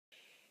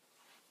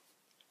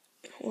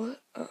What?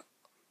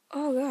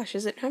 Oh gosh,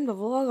 is it time to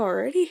vlog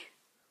already?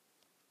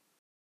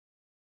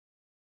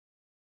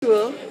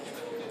 Cool.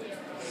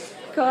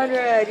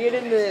 Conrad, get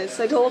in this.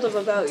 I told him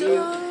about you.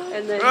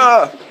 And then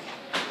Dan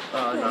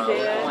and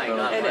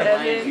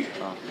Evan.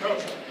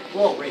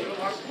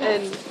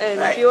 And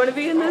do you want to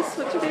be in this?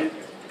 What's your name?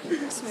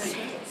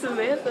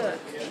 Samantha.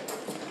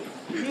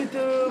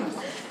 YouTube.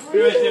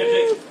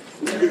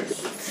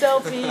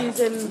 Selfies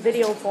in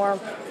video form.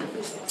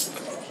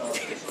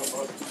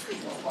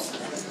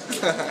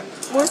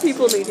 More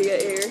people need to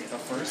get here.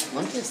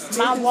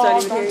 My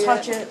wall, don't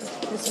touch it.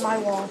 It's my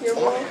wall. Your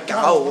wall?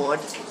 God.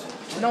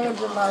 No one's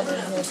allowed in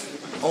here.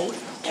 Oh,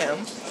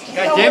 damn.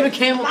 God damn it,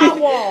 Camel. My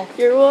wall.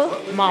 Your wall?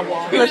 My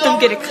wall. Let them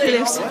get a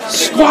close.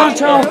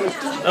 Squanto!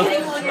 And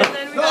then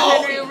we got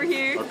Henry over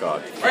here. Oh,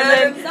 God.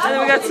 And then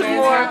we got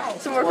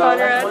some more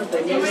Conrad.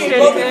 Standing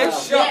there. We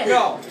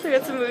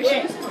got some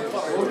Mushi.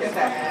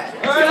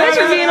 You guys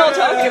were being all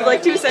talkative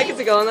like 2 seconds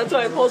ago, and that's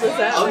why I pulled this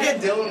out.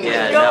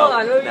 Yeah, Go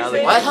on, what were you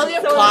saying? Why the hell do you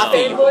have Someone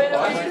coffee?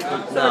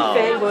 Someone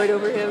fanboyed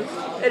over him.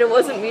 And it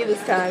wasn't me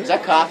this time. Is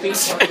that coffee? No,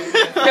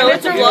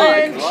 it's a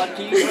vlog.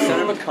 Son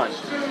of a cunt.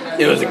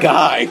 It was a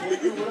guy.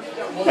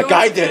 A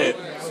guy did it.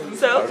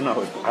 So? I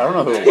don't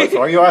know who it was. Why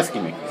are you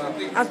asking me?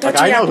 Like,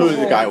 I know who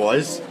the guy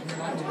was.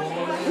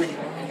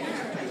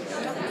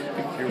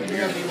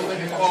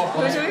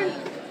 Who's weird?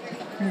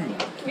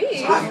 Me?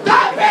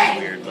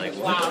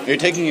 You're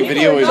taking a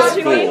video of his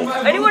school.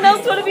 Anyone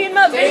else want to be in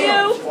my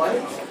video?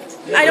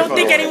 I don't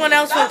think anyone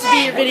else wants to be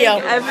in your video.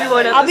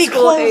 Everyone at I'll the be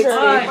school hates me.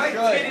 closer.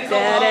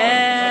 Dead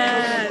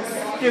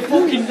ass. You're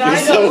fucking You're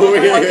so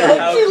weird.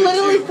 He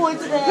literally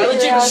pointed at me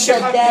and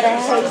said dead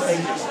ass.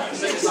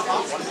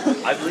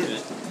 I believe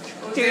it.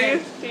 Do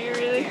you? Do you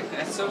really?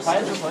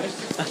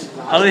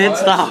 How do we hit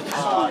stop? We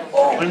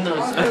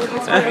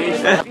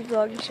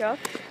vlogging shop,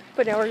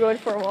 but now we're going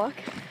for a walk.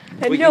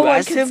 And Wait, no you one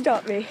asked can him?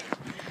 stop me.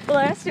 Well,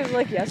 I asked him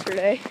like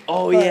yesterday.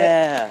 Oh, but-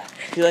 yeah.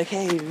 You're like,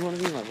 hey, you want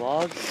to be in my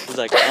vlog? He's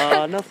like,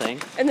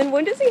 nothing. And then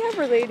when does he have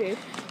related?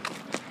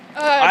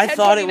 I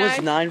thought it was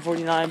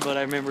 9:49, but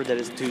I remembered that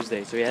it's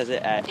Tuesday, so he has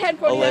it at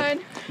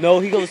 10:49. No,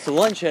 he goes to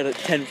lunch at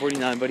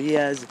 10:49, but he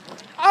has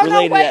Oh, no,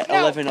 related wait, at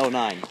no.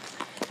 11:09.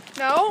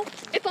 No,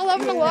 it's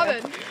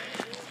 11:11.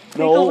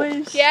 No.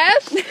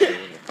 Yes?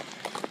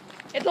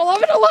 It's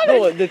 11:11.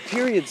 No, the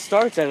period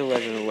starts at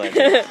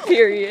 11:11.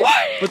 Period.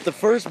 But the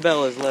first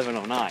bell is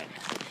 11:09.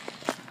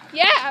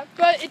 Yeah,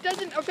 but it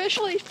doesn't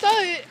officially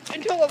start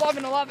until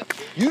 11:11.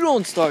 You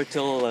don't start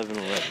till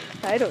 11:11.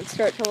 I don't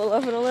start till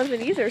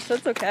 11:11 either, so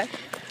it's okay.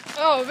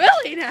 Oh,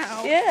 really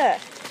now? Yeah.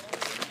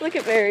 Look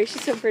at Mary,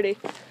 she's so pretty.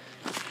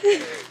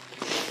 I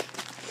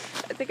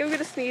think I'm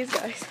gonna sneeze,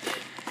 guys.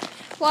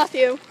 Bless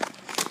you.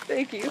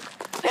 Thank you.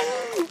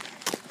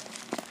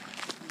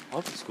 I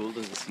hope the school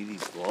doesn't see these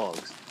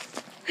vlogs.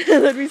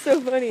 That'd be so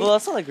funny. Well,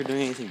 it's not like we're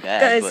doing anything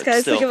bad, but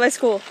Guys, still. look at my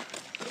school.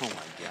 Oh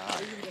my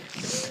god.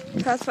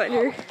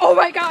 Pathfinder. Oh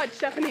my god,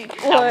 Stephanie.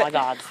 Oh my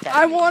god,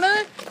 I want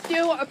to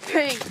do a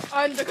prank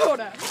on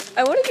Dakota.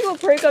 I want to do a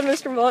prank on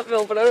Mr.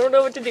 Montville, but I don't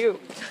know what to do.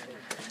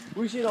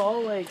 We should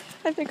all, like...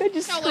 I think I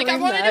just No, like, I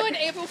want to do an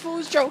April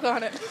Fool's joke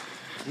on it.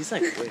 He's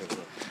like way over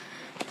there.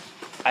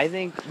 I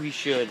think we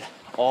should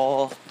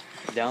all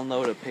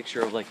download a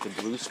picture of, like, the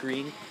blue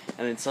screen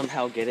and then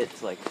somehow get it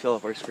to, like, fill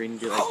up our screen and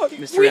be like,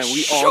 Mr. We Man,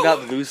 we all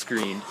got blue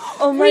screen.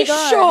 Oh my We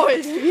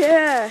god. should.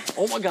 Yeah.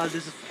 Oh my god,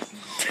 this is...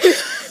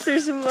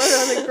 There's some mud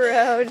on the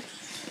ground.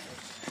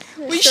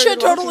 We should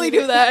totally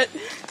do that.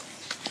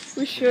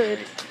 We should.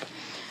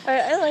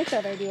 I like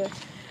that idea.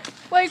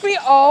 Like, we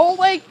all,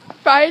 like,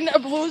 find a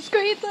blue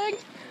screen thing.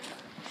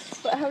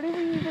 But how do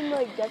we even,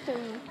 like, get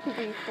them to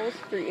be full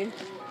screen?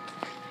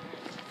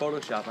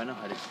 Photoshop, I know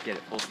how to get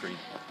it full screen.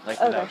 Like,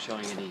 Okay. without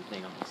showing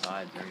anything on the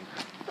sides or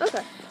anything.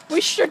 Okay. We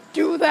should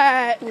do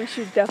that. We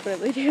should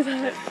definitely do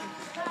that.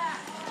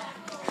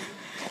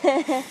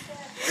 Well,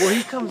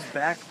 he comes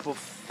back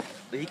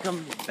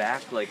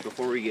like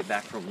before we get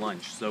back from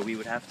lunch, so we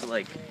would have to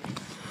like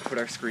put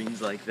our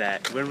screens like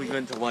that. When we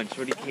went to lunch,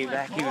 when he came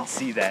back, he would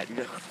see that. He'd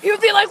be like, You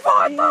would be like,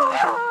 what the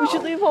hell? We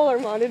should leave all our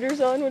monitors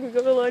on when we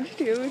go to lunch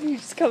too, and he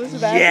just comes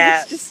back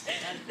Yeah. and it's just...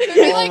 Be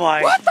oh like,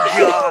 my what the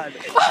god!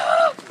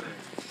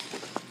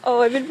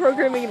 Oh, I've been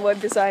programming in web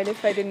design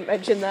if I didn't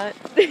mention that.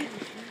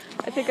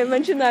 I think I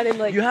mentioned that in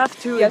like You have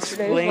to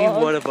yesterday's explain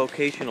vlog. what a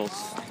vocational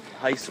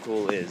high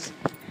school is,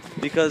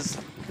 because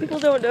People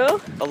don't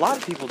know. a lot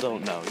of people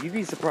don't know. You'd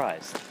be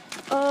surprised.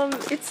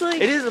 It's like...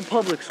 It is a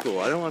public school.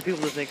 I don't want people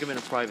to think I'm in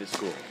a private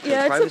school.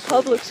 Yeah, Private it's a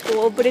public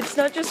school, but it's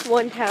not just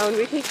one town.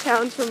 We take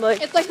towns from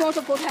like... It's like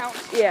multiple towns.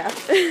 Yeah.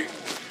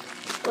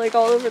 Like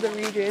all over the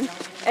region.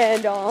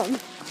 And,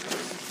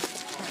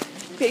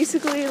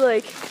 basically,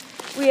 like,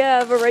 we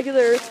have a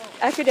regular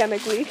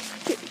academic week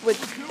with,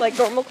 like,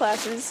 normal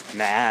classes.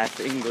 Math,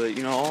 English,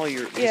 you know, all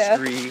your Yeah.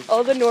 history.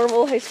 All the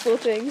normal high school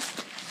things.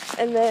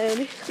 And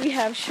then we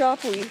have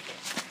shop week.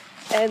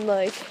 And,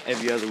 like...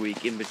 Every other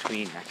week in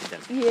between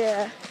academic.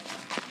 Yeah.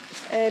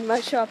 And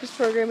my shop is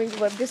programming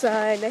web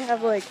design. They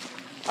have, like,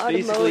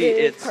 Basically, automotive,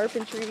 it's-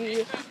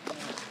 carpentry.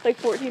 like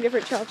 14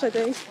 different shops, I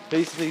think.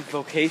 Basically,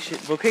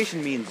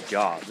 vocation means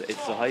job.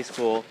 It's the high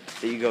school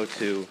that you go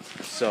to,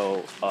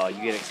 so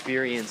you get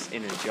experience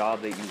in a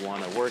job that you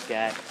want to work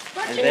at,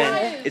 and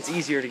then it's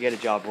easier to get a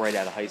job right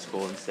out of high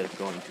school instead of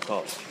going to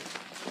college.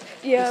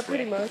 Yeah,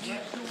 pretty much.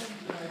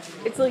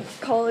 It's like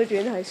college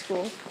in high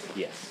school.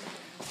 Yes.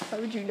 Why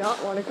would you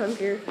not want to come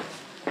here?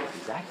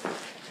 Exactly.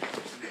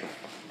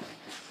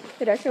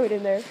 It actually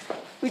in there.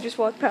 We just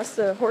walked past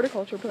the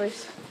horticulture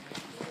place.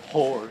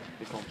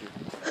 Horticulture.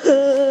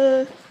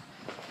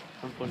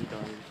 I'm funny,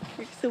 darling.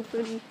 You're so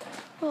funny.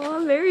 Oh,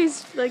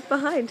 Mary's like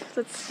behind.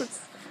 Let's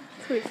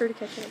wait for her to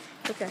catch up.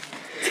 Okay.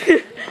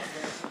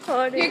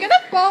 Oh, dude. You're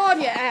gonna fall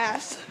on your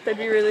ass. That'd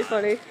be really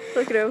funny.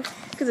 Look at him.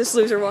 Because this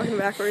loser walking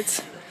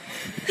backwards.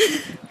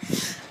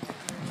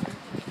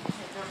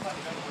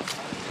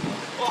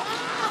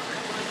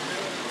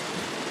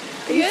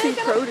 You're see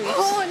gonna produce.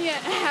 fall on your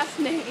ass,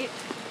 Nate.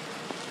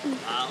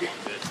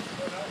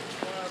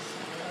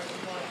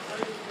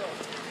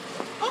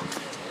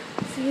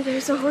 See,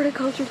 there's the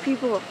horticulture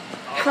people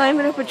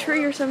climbing up a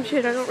tree or some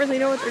shit. I don't really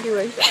know what they're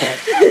doing.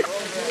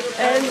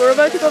 And we're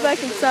about to go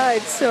back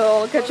inside, so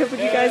I'll catch up with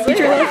you guys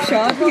later. Teacher left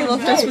shop. He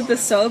left us with the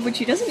sub, which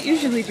he doesn't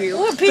usually do.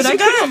 Oh, a piece of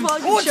gum!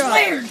 Oh, it's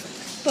weird!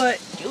 But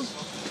you'll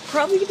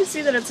probably get to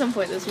see that at some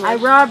point this week. I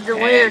robbed your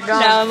weird gum.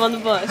 Now I'm on the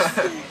bus.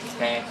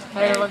 Hey,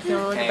 look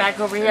back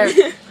over here.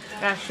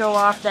 Gotta show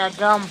off that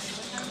gum.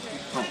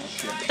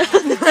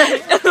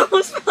 I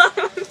almost fell out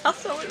of my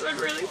mouth. That would have been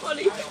really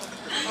funny.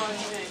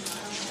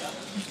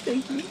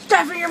 Thank you.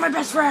 Stephanie, you're my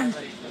best friend!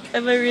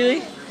 Am I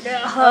really? Yeah,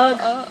 hug.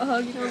 A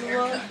hug on the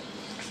wall.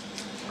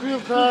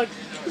 Group hug.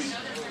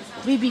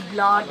 We be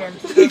blogging.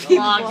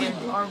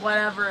 Vlogging. Or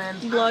whatever. And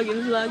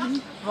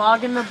Vlogging.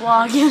 vlogging the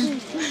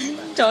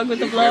blogging. Dog with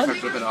the vlog.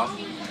 Flip it off.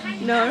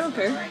 No, I don't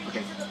care.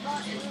 Okay.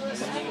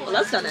 Well,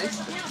 that's not nice.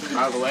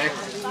 Out of the way.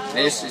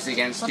 This is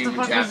against What the human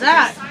fuck trafficking. is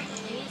that?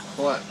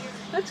 What?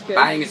 That's good.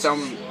 Buying and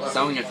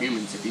selling of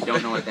humans, if you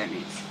don't know what that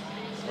means.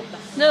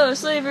 No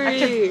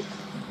slavery.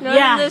 Not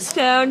Yeah. in this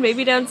town,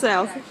 maybe down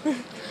south.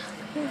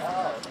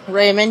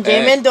 Raymond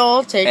Hey. Damon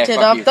Dole takes Hey, it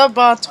fuck up you. the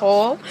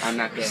butthole. I'm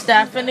not gay.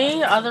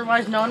 Stephanie,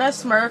 otherwise known as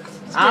Smirk.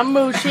 I'm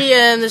Moochie,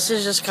 and this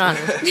is just Connor.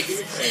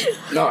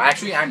 No,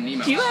 actually, I'm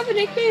Nemo. Do you have a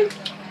nickname?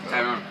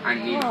 I'm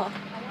Nemo. Oh.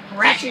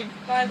 Ratchet.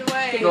 By the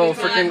way. No,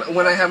 freaking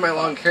when I have my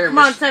long hair. Come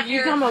on, Steph,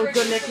 you come up with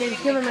good nicknames.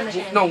 Give him a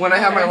nickname. No, when I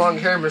have my long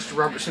hair, Mr.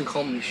 Robertson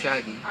called me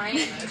Shaggy.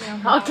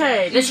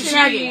 Okay, this is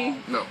Shaggy.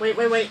 No.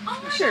 Wait.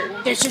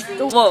 Sure. This is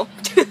Whoa.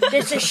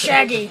 this is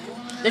Shaggy,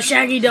 the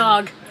Shaggy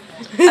dog.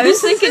 I was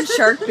thinking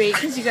shark bait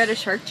because you got a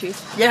shark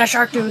tooth. Yeah,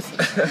 shark tooth.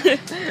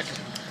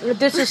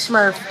 This is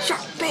Smurf.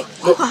 Shark bait.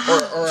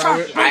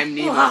 I'm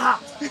Nemo.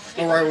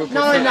 Or I would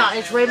No, it's not.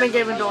 It's Raymond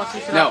Damon Dole.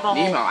 No,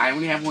 Nemo. I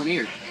only have one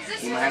ear.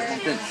 Nemo has one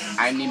fin.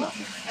 I'm Nemo.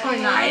 No,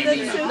 I am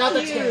Nemo. not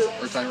that's good.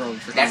 Or Tyrone.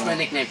 That's my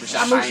nickname for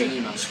shop. I'm I'm Lucy.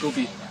 Nemo.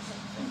 Scoopy.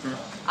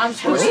 I'm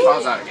Push the Scoopy.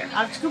 balls out again.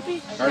 I'm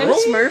Scoopy. I'm a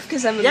Smurf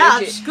because I'm a Yeah,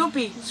 I'm midget.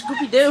 Scoopy.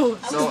 Scoopy Doo.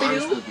 No, I'm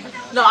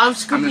Scoopy. No, I'm I'm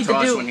Scoopy the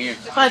tallest the one Doo. here.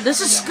 Fine,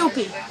 this is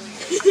Scoopy.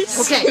 Okay,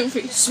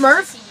 Scoopy.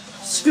 Smurf,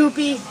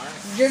 Scoopy.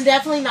 You're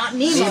definitely not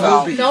Nemo.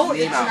 Nemo. No,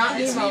 it's Nemo. not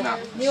It's Nemo. Nemo.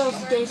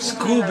 Nemo's gay.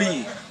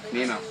 Scooby.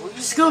 Nemo.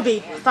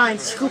 Scooby. Fine,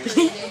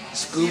 Scoopy.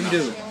 Scooby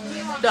Doo.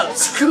 No,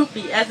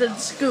 Scoopy, as in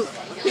scoop.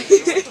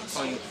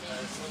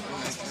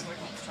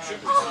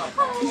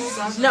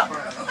 No,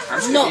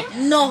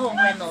 no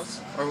buenos.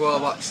 Or well,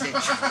 what? Stitch.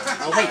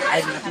 Oh wait, I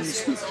have nothing to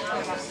scoop.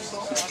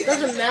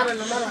 Doesn't matter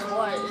no matter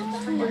what.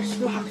 You're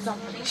scooping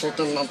something.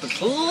 Something not the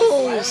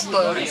cool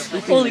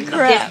stuff. Holy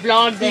crap.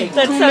 Vlog day.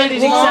 That sounded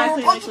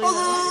exactly like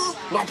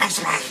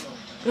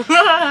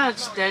that.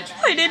 Stitch.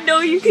 I didn't know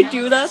you could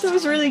do that. That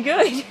was really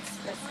good.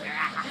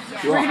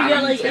 We're We're gonna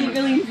get like 8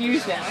 million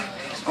views now.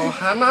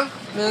 Ohana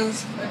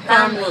means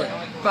Family.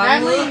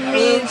 Family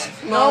means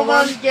no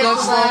one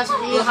gets left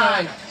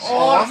behind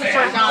or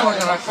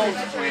forgotten.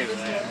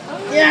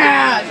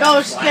 Yeah,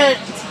 go Stitch.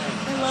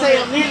 Say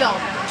a Lilo.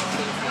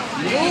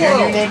 Your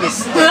new name is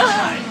Stitch.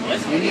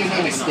 Your new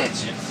name is Stitch.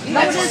 No,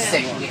 That's it is.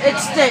 sick.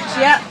 It's Stitch,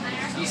 yeah.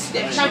 You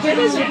Stitch. Now give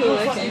us a Cool, cool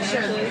okay,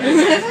 shirt.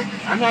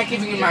 I'm not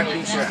giving you my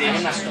blue shirt.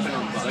 I'm not stripping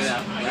on bugs.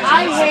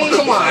 I hate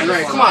Come on,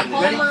 Ray, come on.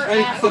 Ready?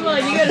 Palmer Come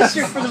on, you gotta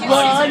strip for the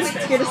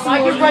vlog. Get us some I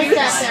more can write views.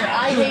 that there.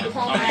 I hate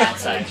Palmer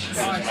Acid.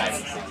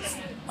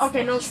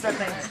 Okay, no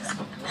stripping.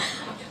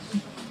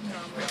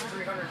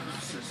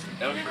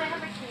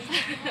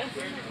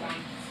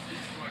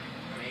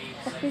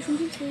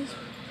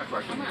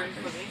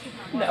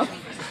 No.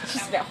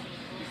 Just no.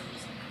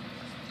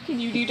 Can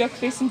you do duck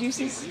face and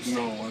deuces?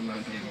 No, I'm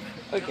not doing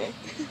it. Okay.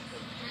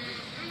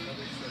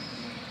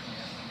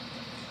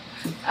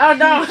 Oh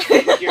no!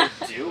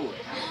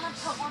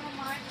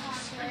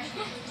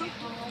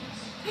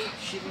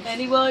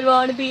 Anyone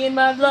wanna be in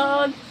my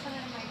vlog?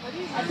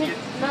 I think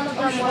none of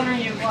them want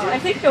to. I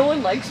think no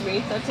one likes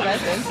me. That's what I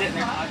think.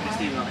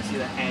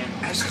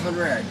 Ask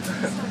Conrad.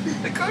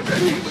 The Conrad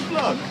gave the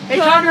vlog. Hey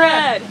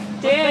Conrad!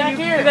 Dan, back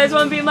you here. guys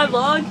wanna be in my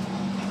vlog?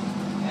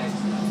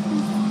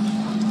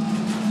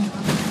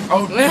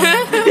 Oh,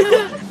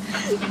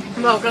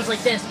 No, it goes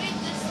like this.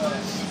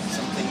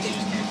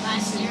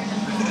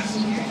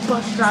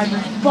 Bus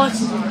drivers,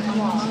 buses in the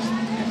class.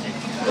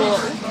 Well,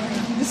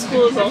 the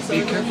school is also.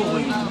 Be careful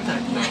when you do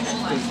that now,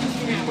 because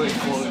you might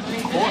go to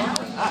court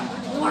for that.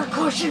 More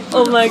caution.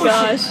 Oh my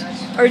gosh.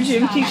 Our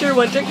gym teacher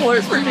went to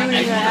court for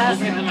doing that.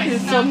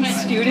 He's some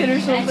student or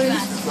something.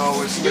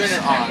 No, it's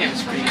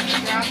Miss Green.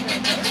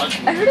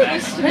 I heard it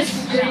was Miss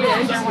Green.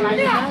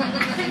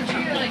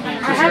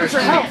 I had it for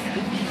help.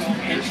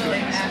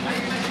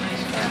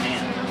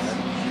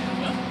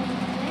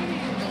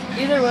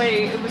 Either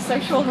way, it was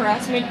sexual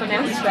harassment, but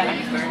now he's back.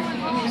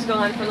 He was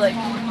gone for like,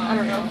 I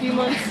don't know, a few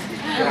months.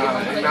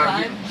 Yeah, and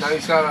now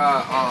he's got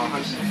a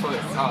 100-foot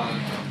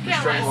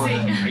restraining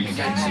order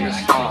against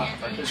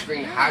Miss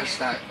Green has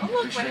that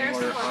restraining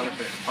order on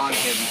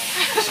him.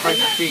 It's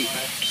 100 feet.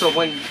 So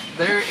when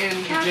they're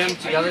in the gym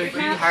together, he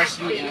has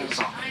to be in his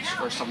office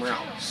or somewhere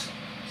else.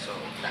 So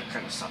that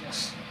kind of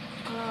sucks.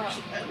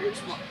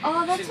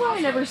 Oh, that's why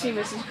I never see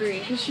Mrs. Green,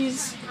 because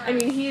he's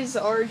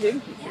our gym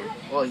teacher.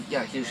 Well,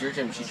 yeah, he's your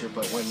gym teacher,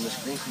 but when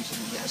Miss Green comes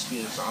in, he has to be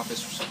in his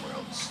office or somewhere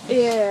else.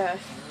 Yeah.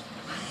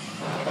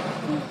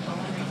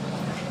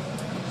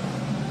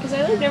 Because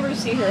I never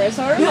see her. I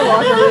saw her in the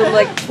locker room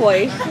like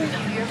twice.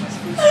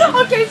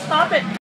 Okay, stop it.